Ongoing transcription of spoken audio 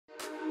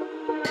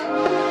Like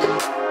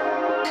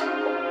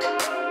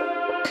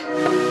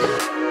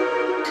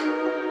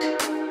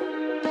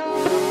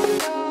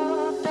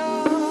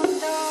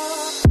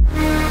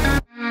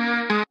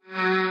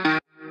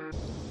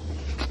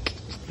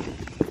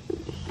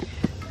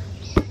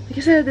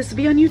I said, this will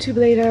be on YouTube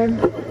later.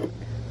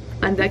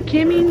 And the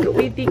Cheming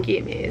with the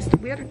Chemist.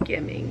 We are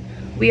cheming.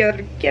 We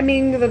are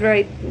cheming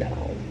right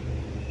now.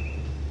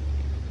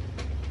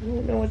 I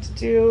don't know what to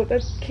do.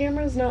 The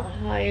camera's not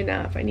high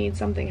enough. I need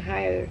something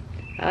higher.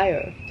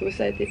 Higher to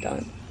set it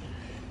on.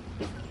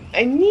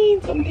 I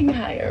need something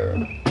higher.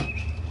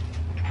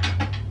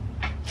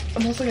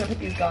 I'm also gonna put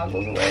these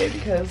goggles away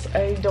because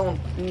I don't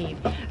need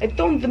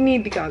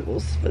the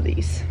goggles for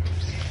these.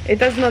 It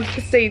does not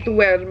say to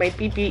wear my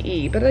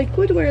PPE, but I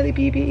could wear the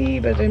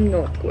PPE, but I'm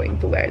not going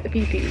to wear the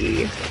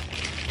PPE.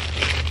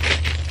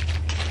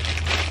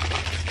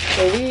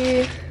 So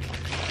we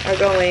are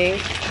going,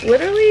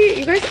 literally,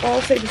 you guys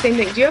all say the same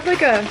thing. Do you have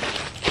like a,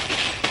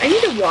 I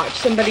need to watch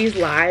somebody's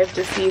live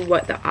to see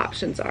what the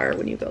options are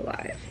when you go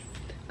live.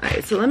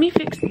 Alright, so let me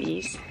fix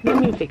these. Let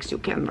me fix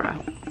your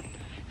camera.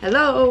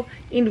 Hello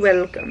and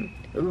welcome.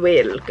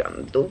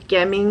 Welcome to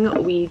Cheming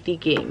with the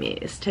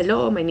Chemist.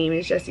 Hello, my name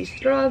is Jessie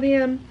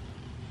Stradian.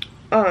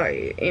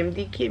 I am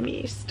the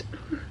Chemist.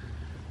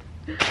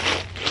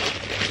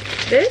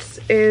 This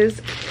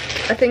is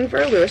a thing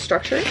for a Lewis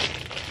structure.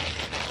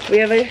 We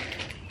have a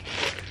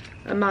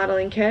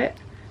modeling kit.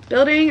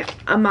 Building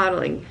a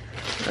modeling.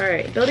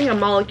 Alright, building a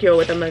molecule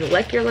with a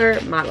molecular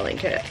modeling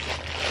kit.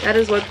 That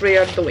is what we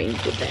are doing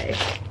today.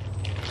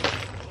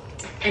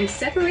 And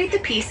separate the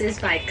pieces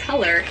by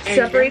color and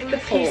separate number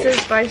the of holes.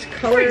 pieces by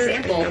color. For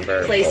example, and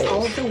number place of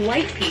all of the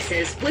white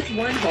pieces with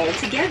 1 hole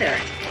together,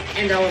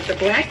 and all of the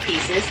black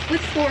pieces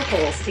with 4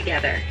 holes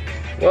together.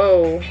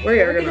 Whoa,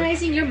 we are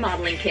Organizing your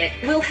modeling kit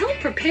will help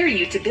prepare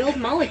you to build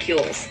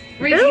molecules.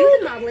 Review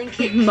the modeling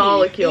kit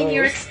key in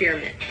your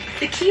experiment.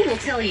 The key will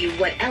tell you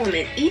what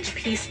element each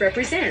piece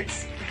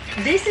represents.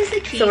 This is the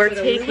key for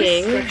the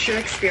Lewis structure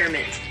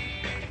experiment.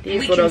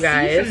 These little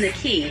guys. We can see from the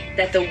key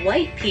that the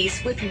white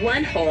piece with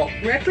 1 hole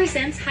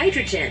represents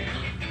hydrogen.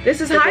 This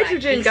is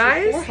hydrogen,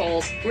 guys. The black piece with 4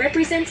 holes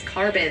represents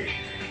carbon.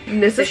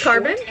 And this is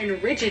carbon. The short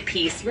and rigid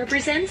piece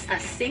represents a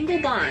single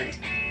bond.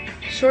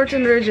 Short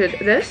and rigid.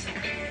 This?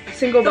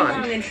 Single bond. The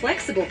long and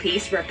flexible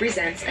piece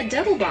represents a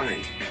double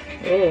bond.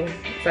 Oh,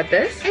 is that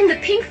this? And the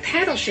pink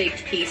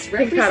paddle-shaped piece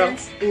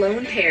represents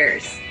lone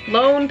pairs.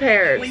 Lone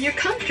pairs. When you're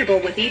comfortable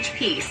with each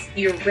piece,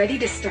 you're ready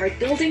to start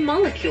building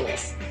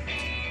molecules.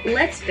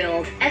 Let's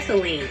build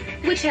ethylene,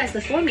 which has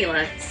the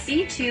formula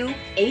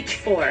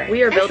C2H4.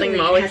 We are building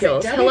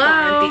molecules. Has a double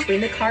bond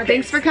between the carbons.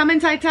 Thanks for coming,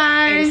 Tai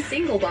Tai. And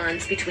single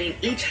bonds between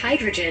each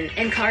hydrogen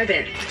and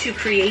carbon. To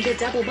create a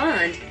double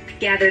bond,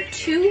 gather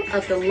 2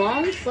 of the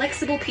long,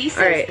 flexible pieces.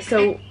 Alright,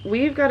 so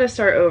we've got to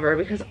start over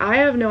because I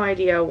have no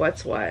idea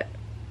what's what.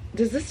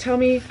 Does this tell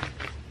me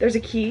there's a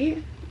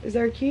key? Is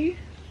there a key?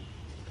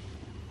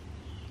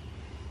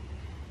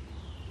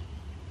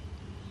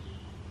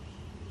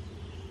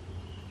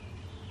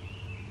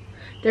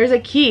 There's a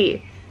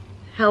key.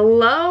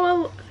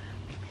 Hello,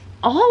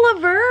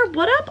 Oliver.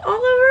 What up,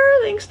 Oliver?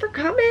 Thanks for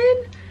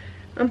coming.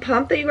 I'm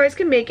pumped that you guys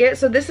can make it.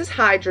 So this is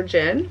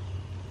hydrogen.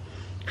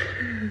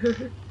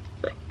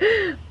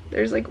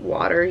 There's like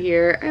water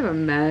here. I have a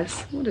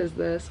mess. What is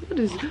this?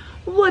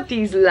 What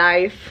is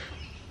life?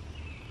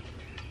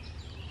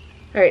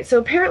 Alright, so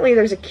apparently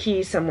there's a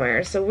key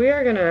somewhere. So we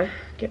are gonna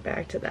get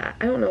back to that.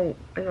 I don't know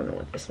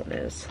what this one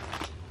is.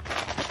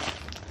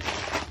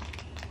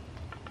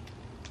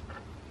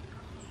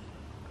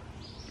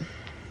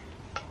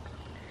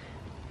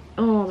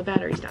 Oh, the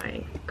battery's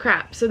dying.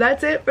 Crap. So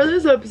that's it for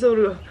this episode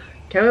of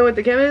Cheming with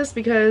the Chemist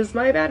because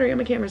my battery on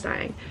my camera's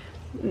dying.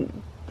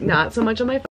 Not so much on my phone.